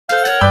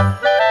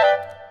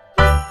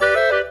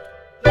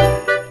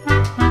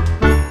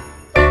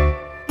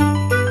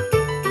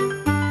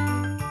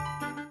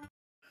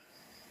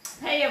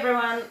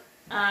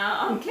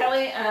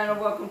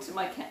to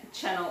my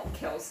channel,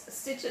 Kel's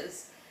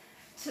Stitches.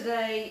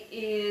 Today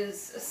is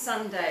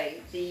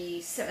Sunday, the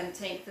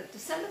 17th of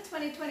December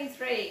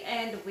 2023,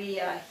 and we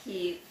are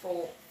here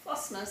for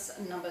Flossmas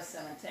number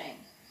 17.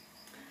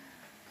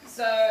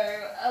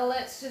 So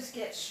let's just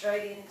get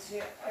straight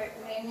into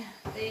opening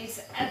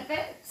these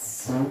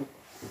advents.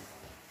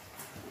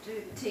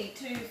 Do the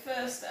T2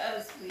 first,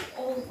 as we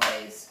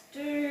always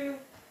do.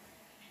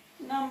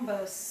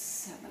 Number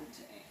 17.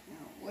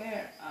 Now,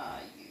 where are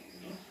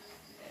you?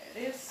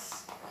 There it is.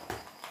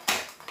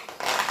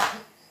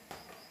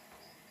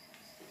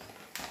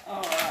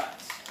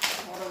 Alright,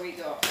 what do we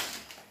got?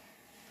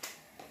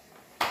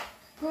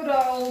 Good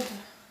old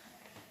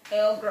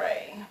Earl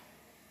Grey.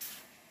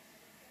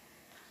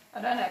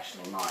 I don't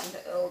actually mind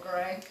Earl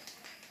Grey.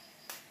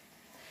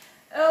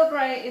 Earl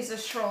Grey is a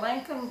Sri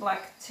Lankan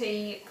black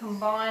tea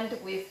combined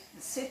with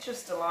the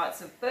citrus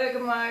delights of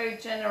bergamot,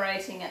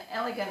 generating an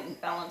elegant and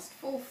balanced,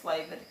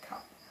 full-flavoured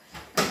cup.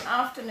 An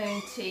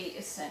afternoon tea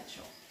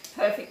essential.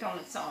 Perfect on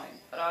its own,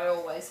 but I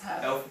always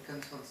have...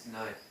 Elphicans wants to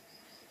know,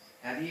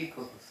 how do you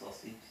cook a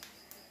sausage?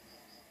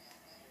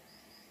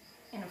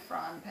 In a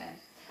frying pan.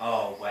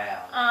 Oh,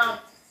 wow.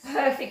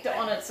 Perfect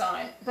on its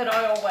own, but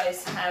I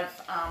always have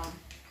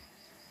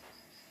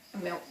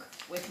milk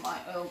with my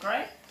Earl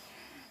Grey.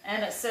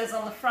 And it says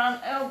on the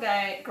front, Earl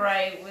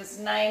Grey was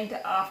named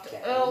after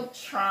Earl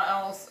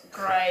Charles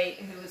Grey,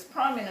 who was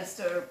Prime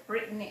Minister of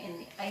Britain in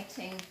the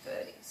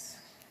 1830s.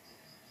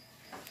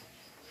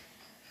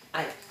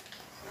 Hey.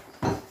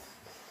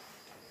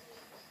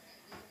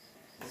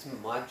 This is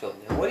my job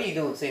now. What are you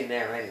doing sitting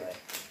there anyway?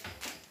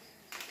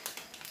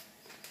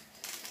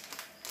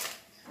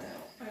 So,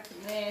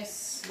 open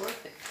this.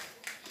 Worth it.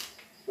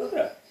 Look at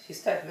her.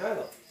 She's taking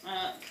over.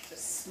 It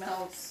just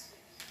smells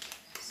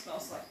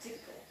like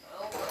typical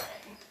Earl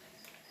Grey.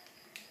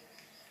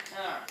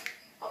 Alright.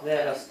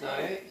 Let us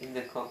know in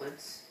the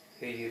comments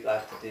who you'd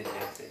like to do the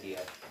next video.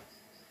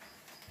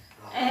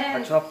 Oh,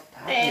 and I dropped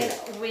the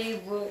then we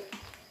will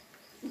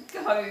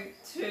go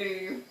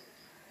to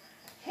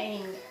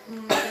hang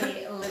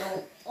the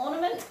little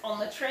ornament on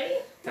the tree,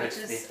 which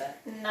is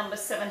number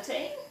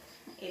 17.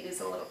 It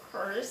is a little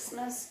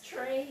Christmas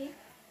tree.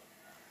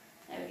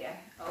 There we go.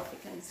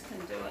 Elphicans can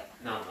do it.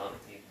 No, not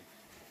you.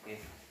 Yeah.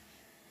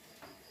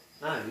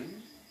 No.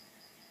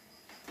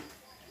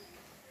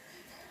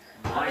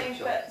 I think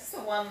that's the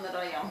one that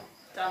I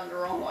done the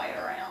wrong way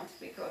around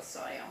because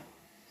I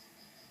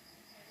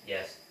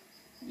Yes.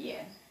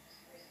 yeah.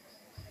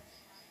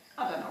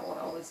 I don't know what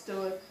I was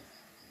doing.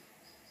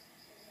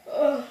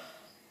 Ugh.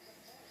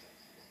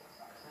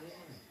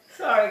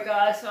 Sorry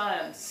guys, I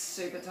am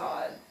super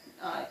tired.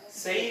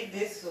 See,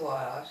 this is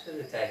why I should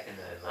have taken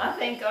over. I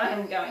think I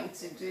am going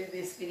to do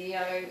this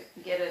video,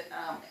 get it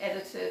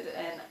edited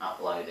and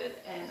uploaded,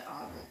 and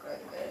I will go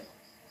to bed.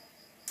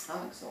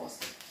 I'm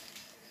exhausted.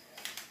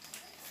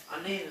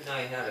 I need to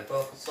know how to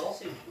cook a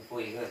sausage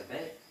before you go to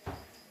bed. I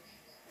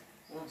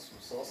want some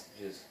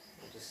sausages.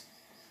 I just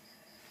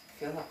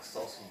feel like a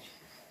sausage.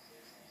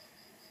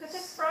 But they're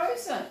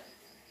frozen.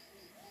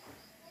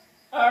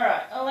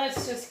 Alright, well,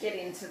 let's just get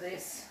into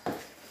this.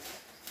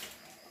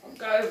 I'll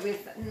go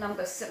with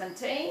number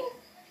 17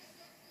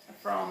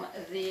 from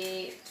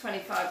the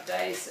 25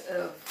 Days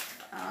of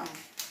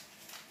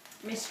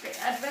Mystery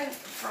Advent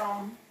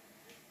from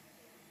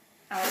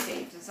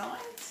LED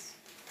Designs.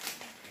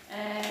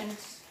 And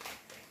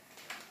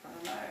I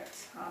don't know,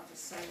 it's hard to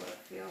say what it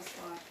feels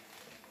like.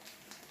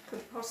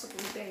 Could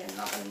possibly be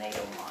another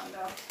needle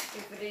minder.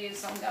 If it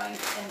is, I'm going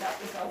to end up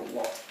with a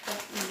lot of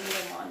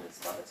needle minders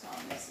by the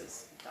time this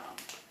is done.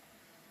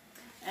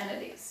 And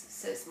it is, it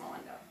says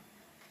minder.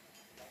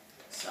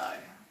 So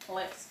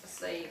let's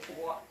see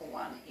what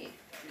one it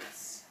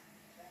is.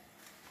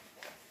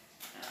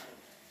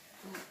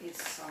 There is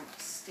some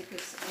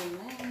stickers in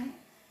there.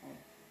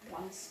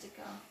 One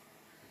sticker.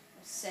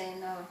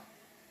 Santa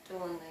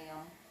doing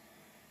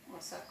the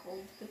what's that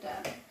called? The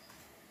dab.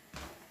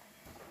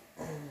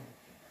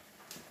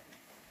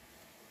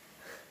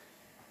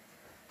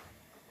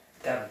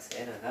 Dab and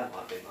Santa, that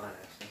might be mine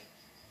actually.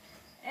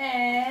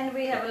 And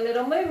we have a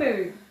little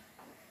moo-moo.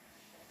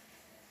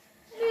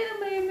 Little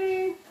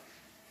moo-moo.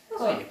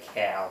 Looks like a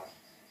cow.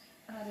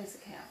 Oh, there's a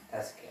cow.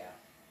 That's a cow.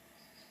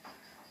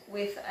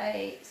 With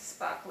a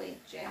sparkly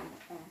gem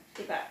on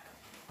the back.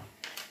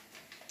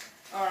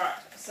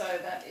 Alright, so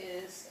that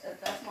is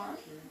that one.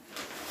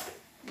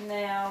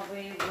 Now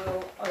we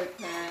will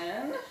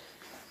open,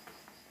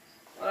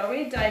 what are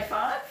we, day 5?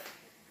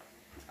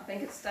 I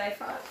think it's day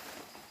 5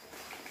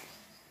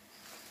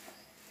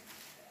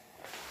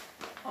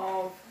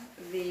 of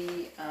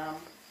the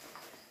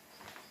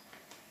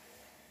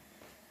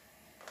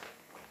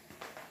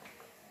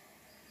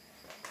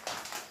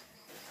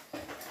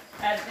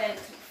Advent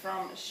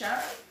from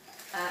Sharon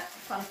at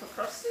Fun for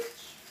Cross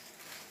Stitch.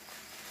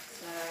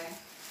 So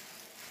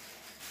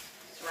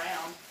it's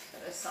round,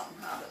 but there's something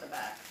hard at the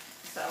back.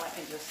 So let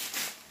me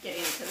just get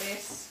into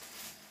this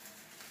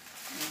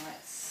and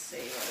let's see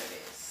what it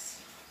is.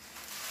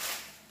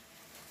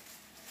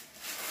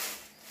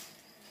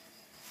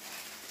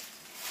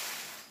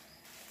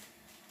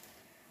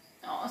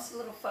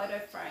 photo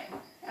frame.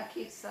 How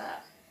cute's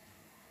that?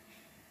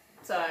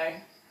 So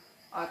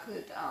I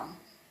could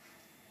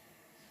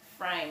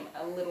frame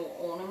a little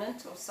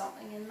ornament or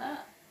something in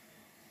that.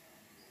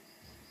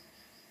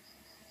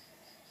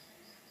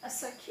 That's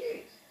so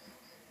cute.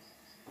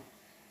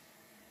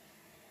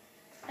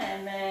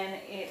 And then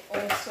it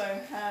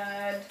also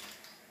had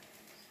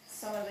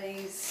some of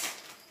these,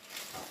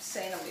 I've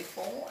seen them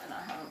before and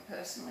I haven't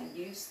personally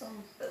used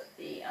them, but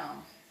the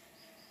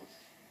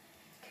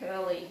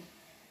curly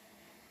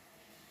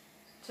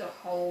to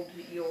hold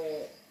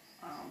your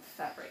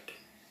fabric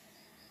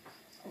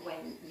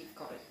when you've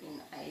got it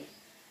in a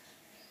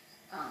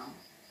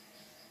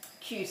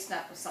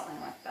Q-snap or something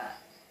like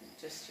that.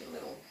 Just your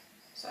little,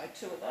 so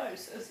 2 of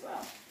those as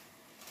well.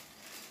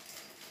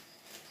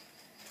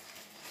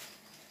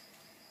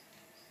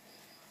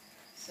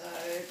 So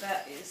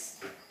that is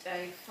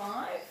day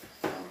 5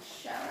 from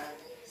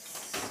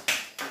Sharon's.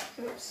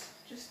 Oops,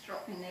 just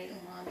dropped my needle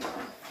line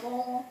on the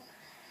floor.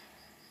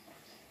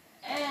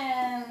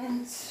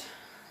 And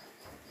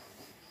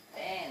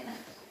then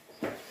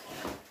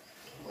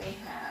we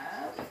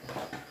have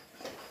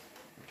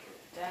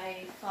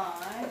day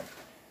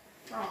 5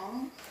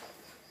 from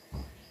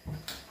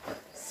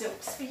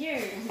Silks for You.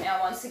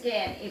 Now once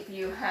again, if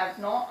you have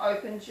not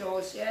opened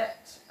yours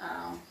yet,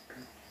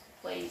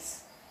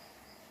 please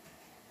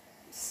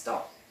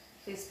stop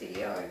this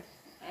video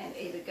and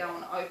either go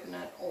and open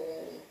it or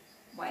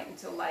wait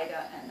until later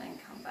and then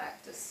come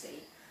back to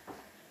see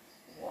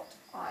what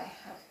I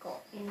have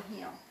got in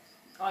here.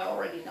 I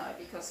already know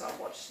because I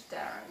watched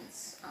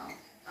Darren's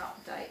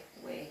update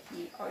where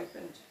he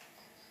opened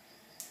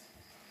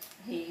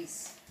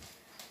his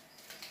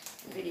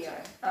video,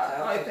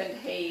 opened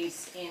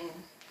his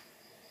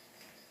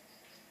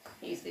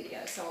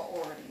video, so I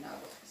already know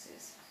what this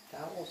is.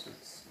 That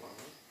wasn't smart.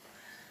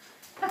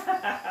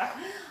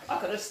 I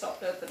could have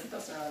stopped it, but it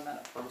doesn't really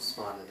matter. I'm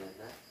smarter than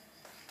that.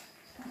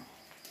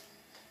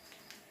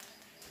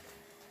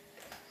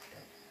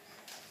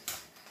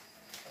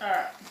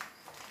 Alright.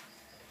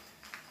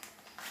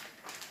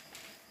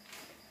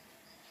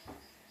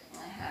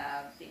 I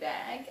have the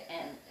bag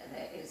and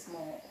there is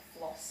more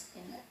floss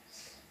in it.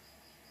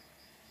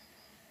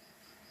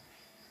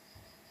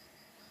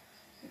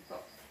 We've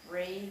got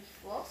 3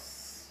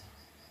 floss.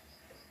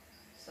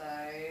 So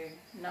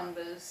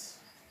numbers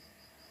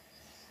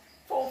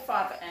 4,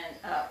 5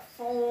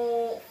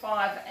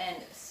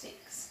 and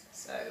 6.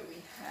 So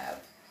we have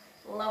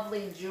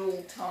lovely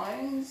jewel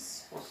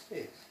tones. What's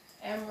this?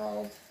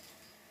 Emerald,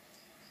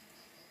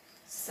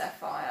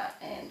 sapphire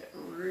and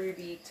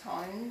ruby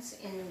tones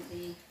in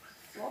the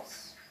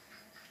floss.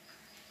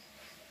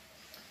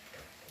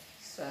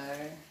 So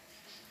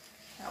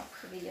how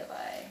pretty are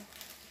they?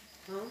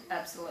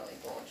 Absolutely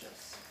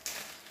gorgeous.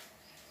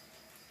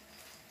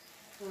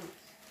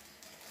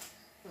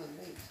 Oh,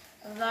 neat.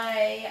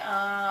 They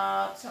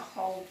are to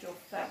hold your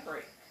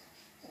fabric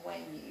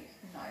when you,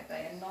 no,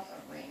 they are not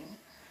a ring.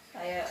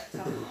 They are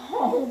to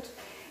hold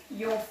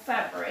your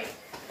fabric,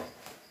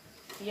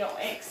 your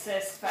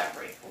excess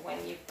fabric when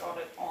you've got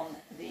it on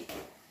a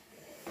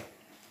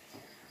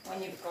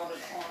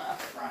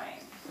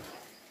frame.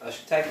 I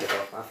should take it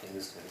off, my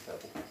finger's turning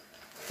purple.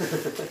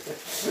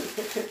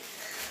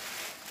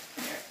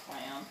 You're a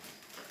clown.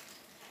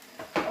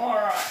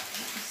 Alright,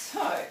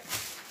 so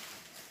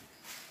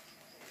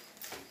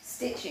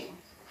stitching.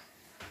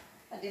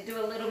 I did do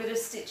a little bit of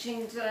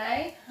stitching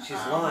today. She's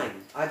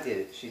lying. I did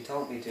it. She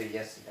told me to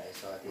yesterday,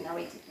 so I did. No,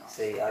 we did not.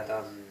 See, I've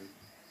done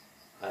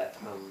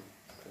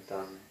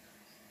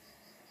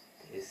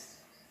this.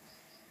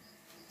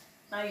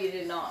 No, you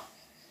did not.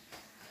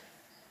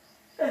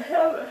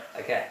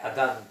 Okay, I've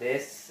done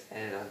this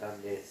and I've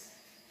done this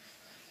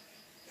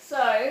So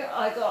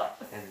I got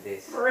and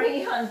this.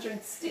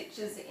 300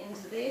 stitches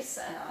into this,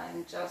 and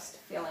I'm just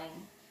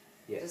filling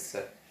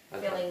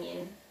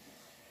in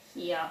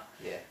here.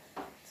 Yeah.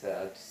 So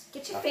I just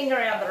Get your finger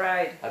out the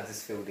road. I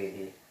just filled in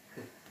here.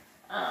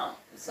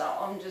 So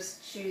I'm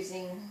just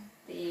choosing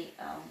the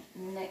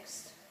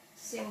next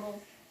symbol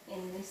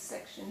in this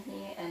section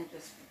here and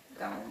just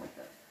going with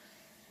it.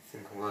 I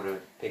think I'm gonna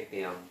pick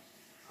the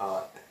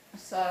heart.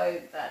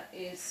 So that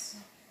is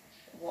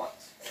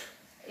what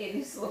it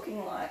is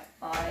looking like.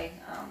 I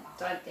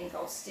don't think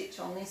I'll stitch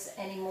on this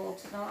anymore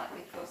tonight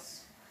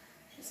because,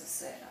 as I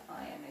said,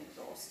 I am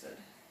exhausted.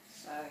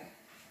 So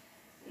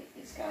it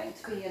is going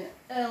to be an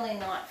early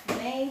night for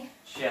me.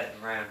 She had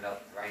them round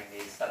up the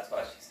reindeers, that's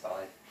why she's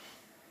tired.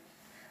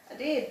 I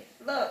did.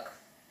 Look,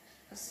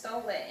 I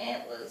stole their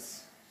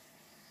antlers.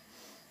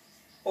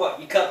 What,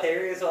 you cut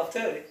their ears off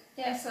too?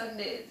 Yes, I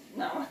did.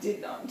 No, I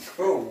did not.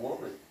 Cruel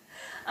woman.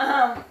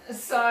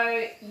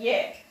 So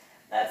yeah,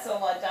 that's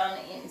all I've done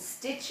in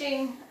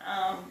stitching.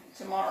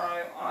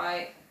 Tomorrow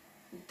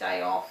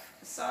day off,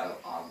 so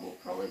I will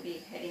probably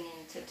be heading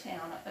into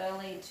town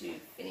early to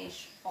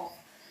finish off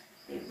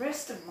the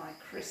rest of my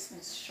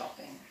Christmas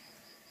shopping.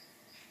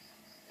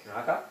 Can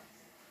I go?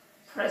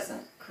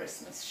 Present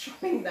Christmas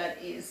shopping,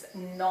 that is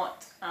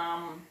not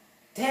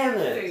Damn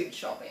it! food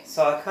shopping.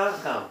 So I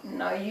can't come.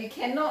 No, you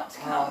cannot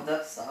come. Oh,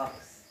 that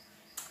sucks.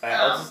 Wait,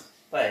 I'll just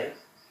wait.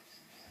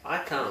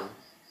 I come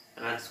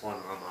and I just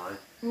want my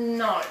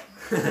No.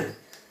 mind.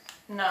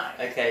 No.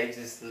 Okay,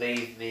 just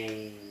leave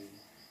me.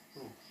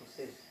 Oh, what's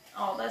this?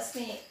 Oh, that's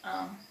the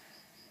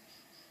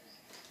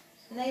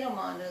needle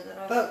minder that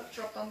I've But-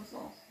 dropped on the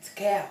floor. It's a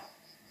cow.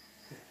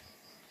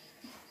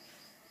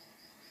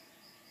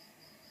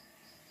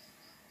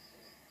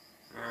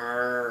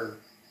 Arr.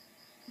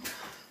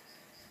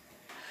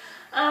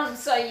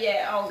 So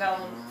yeah, I'll go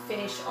and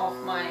finish off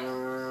my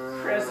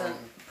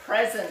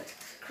present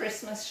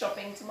Christmas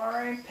shopping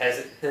tomorrow.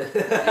 Peasant.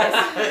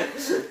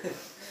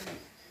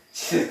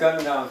 She's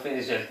gonna go and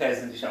finish her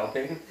peasant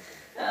shopping.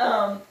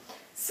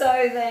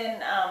 So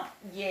then,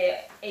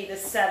 yeah, either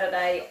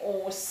Saturday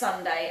or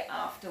Sunday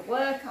after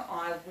work,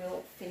 I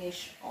will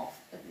finish off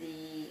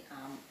the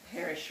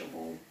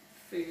perishable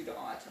food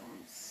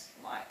items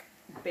like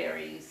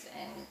berries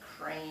and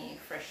cream,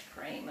 fresh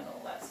cream and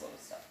all that sort of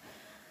stuff.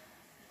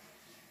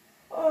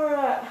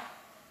 Alright.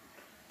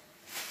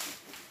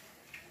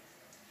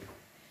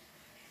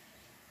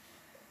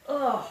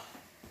 Oh.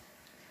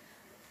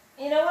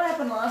 You know what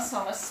happened last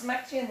time? I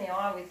smacked you in the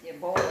eye with your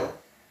ball.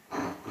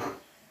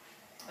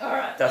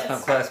 Alright. That's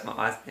not close my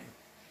eyes then.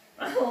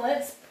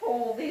 Let's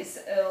pull this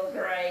Earl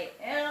Grey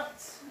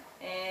out,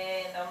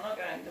 and I'm not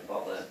going to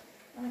bother.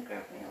 Let me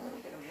grab me a little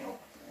bit of milk,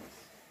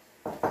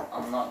 please.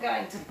 I'm not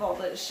going to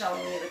bother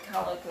showing you the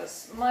colour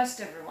because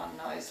most everyone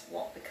knows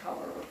what the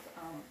colour of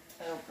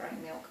Earl Grey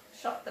milk.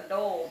 Shut the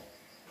door.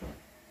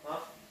 Huh?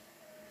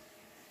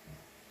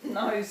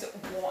 Knows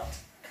what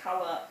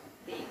colour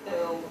the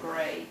Earl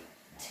Grey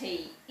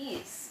tea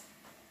is.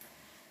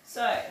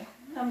 So,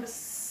 number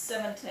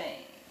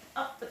 17.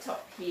 Up the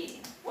top here,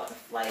 what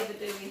flavour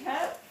do we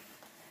have?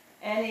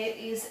 And it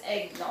is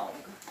eggnog.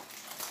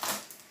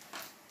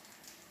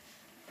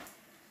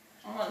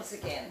 Once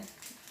again,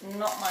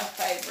 not my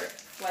favourite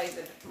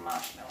flavoured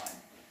marshmallow.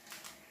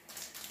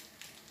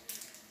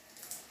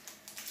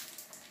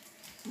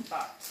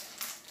 But,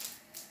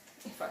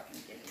 if I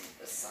can get into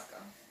the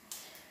sucker.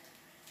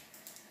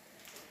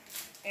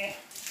 Eh.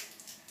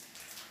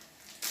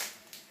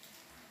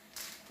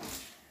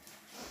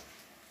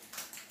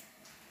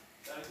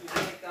 Don't you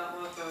take that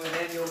much and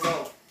then you'll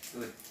go.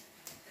 Good.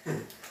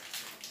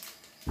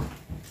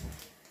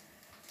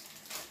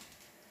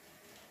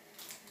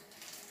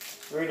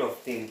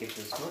 Rudolph didn't give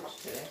us much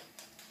today.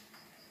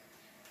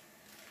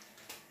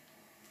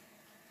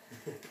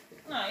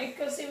 No,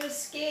 because he was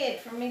scared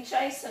from me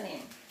chasing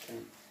him.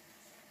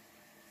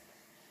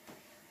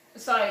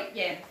 So,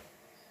 yeah,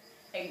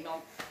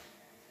 eggnog.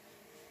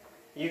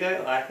 You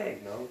don't like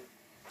eggnog?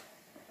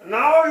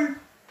 No!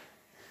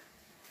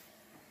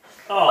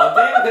 Oh,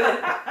 damn it!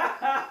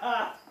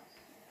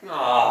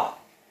 Oh.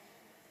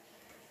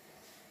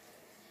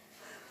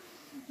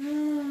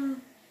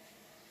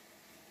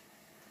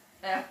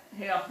 Yeah,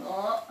 here,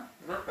 what?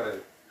 No.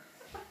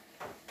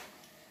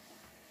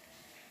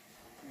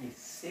 You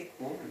sick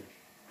woman.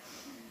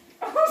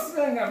 I was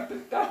going to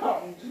pick that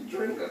up and just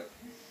drink it.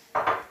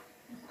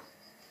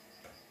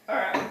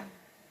 Alright.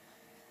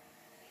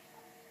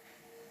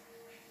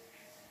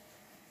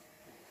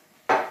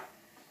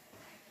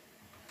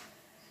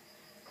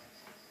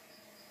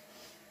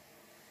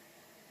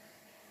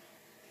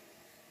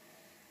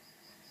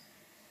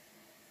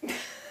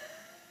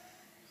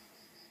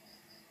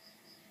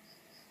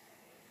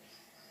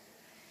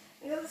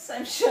 You got the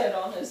same shirt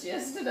on as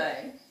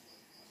yesterday.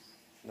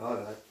 No,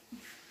 no.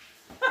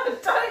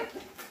 Don't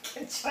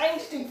get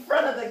changed in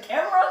front of the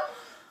camera.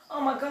 Oh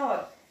my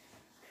god.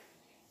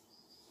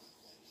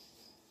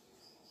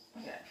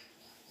 Okay.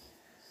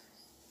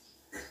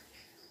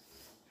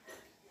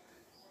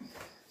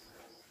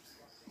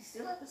 You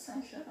still have the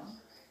same shirt on.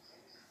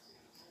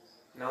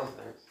 No, no.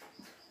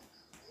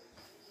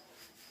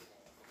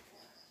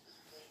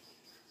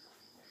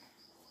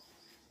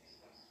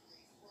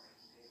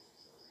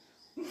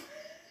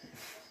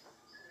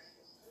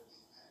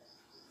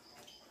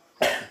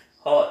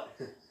 Hot.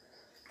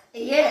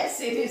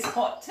 Yes, it is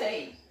hot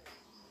tea.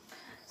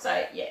 So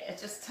yeah, it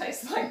just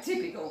tastes like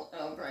typical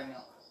Earl Grey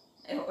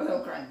milk.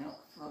 Earl Grey milk,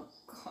 for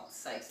God's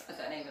sakes.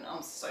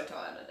 I'm so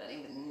tired, I don't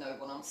even know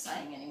what I'm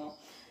saying anymore.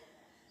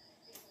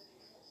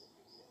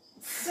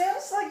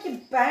 Sounds like you're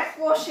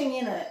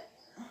backwashing in it.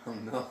 Oh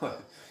no.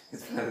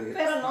 It's very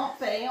Better not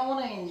be. I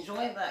want to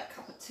enjoy that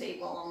cup of tea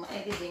while I'm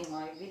editing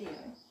my video.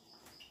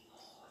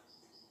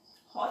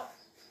 Hot,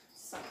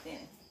 sucked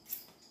in.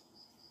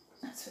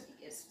 That's what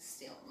he gets for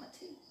stealing my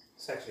tea.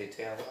 It's actually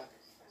tea I like.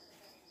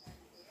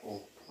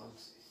 All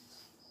ones.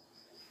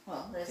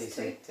 Well, there's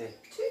Tea.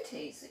 two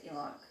teas that you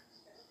like.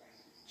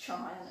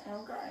 Chai and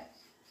Earl Grey.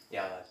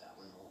 Yeah, I like that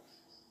one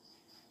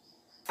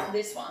more.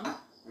 This one.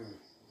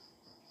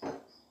 Mm.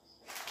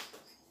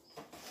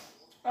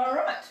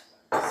 Alright,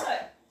 so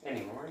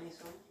Any more in this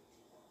one?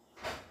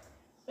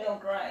 Earl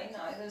Grey,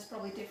 no, there's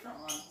probably different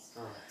ones.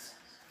 Oh,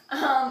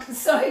 that's...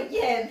 So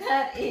yeah,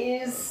 that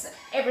is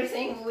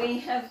everything we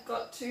have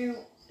got to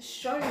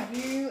show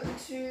you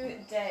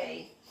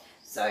today.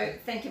 So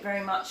thank you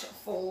very much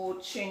for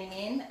tuning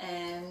in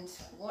and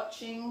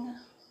watching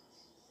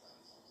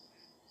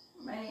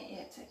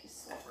Yeah, take your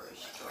slobbery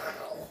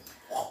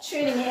straw.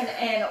 Tuning in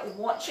and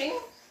watching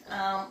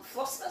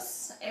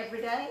Flossmas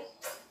every day.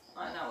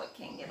 I know it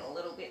can get a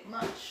little bit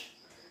much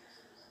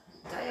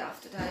day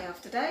after day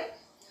after day,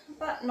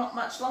 but not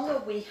much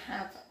longer. We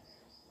have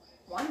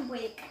 1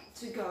 week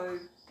to go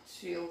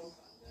till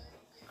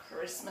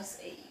Christmas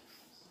Eve.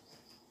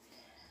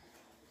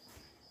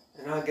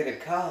 And I get a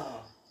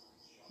car.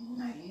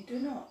 No, you do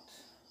not.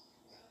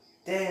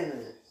 Damn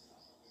it.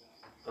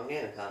 I'm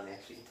getting a car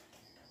next year.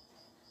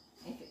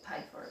 You could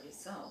pay for it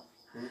yourself.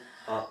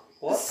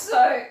 What?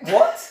 So.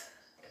 What?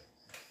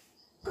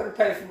 Got to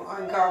pay for my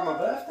own car on my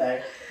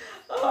birthday.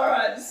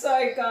 Alright,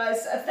 so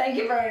guys, thank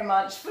you very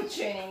much for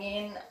tuning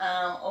in.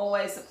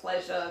 Always a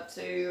pleasure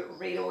to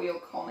read all your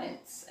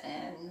comments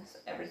and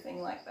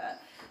everything like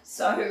that.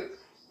 So,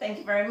 thank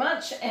you very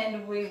much,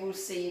 and we will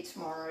see you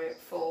tomorrow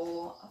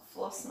for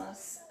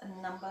Flossmas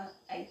number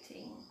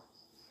 18.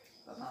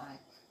 Bye-bye.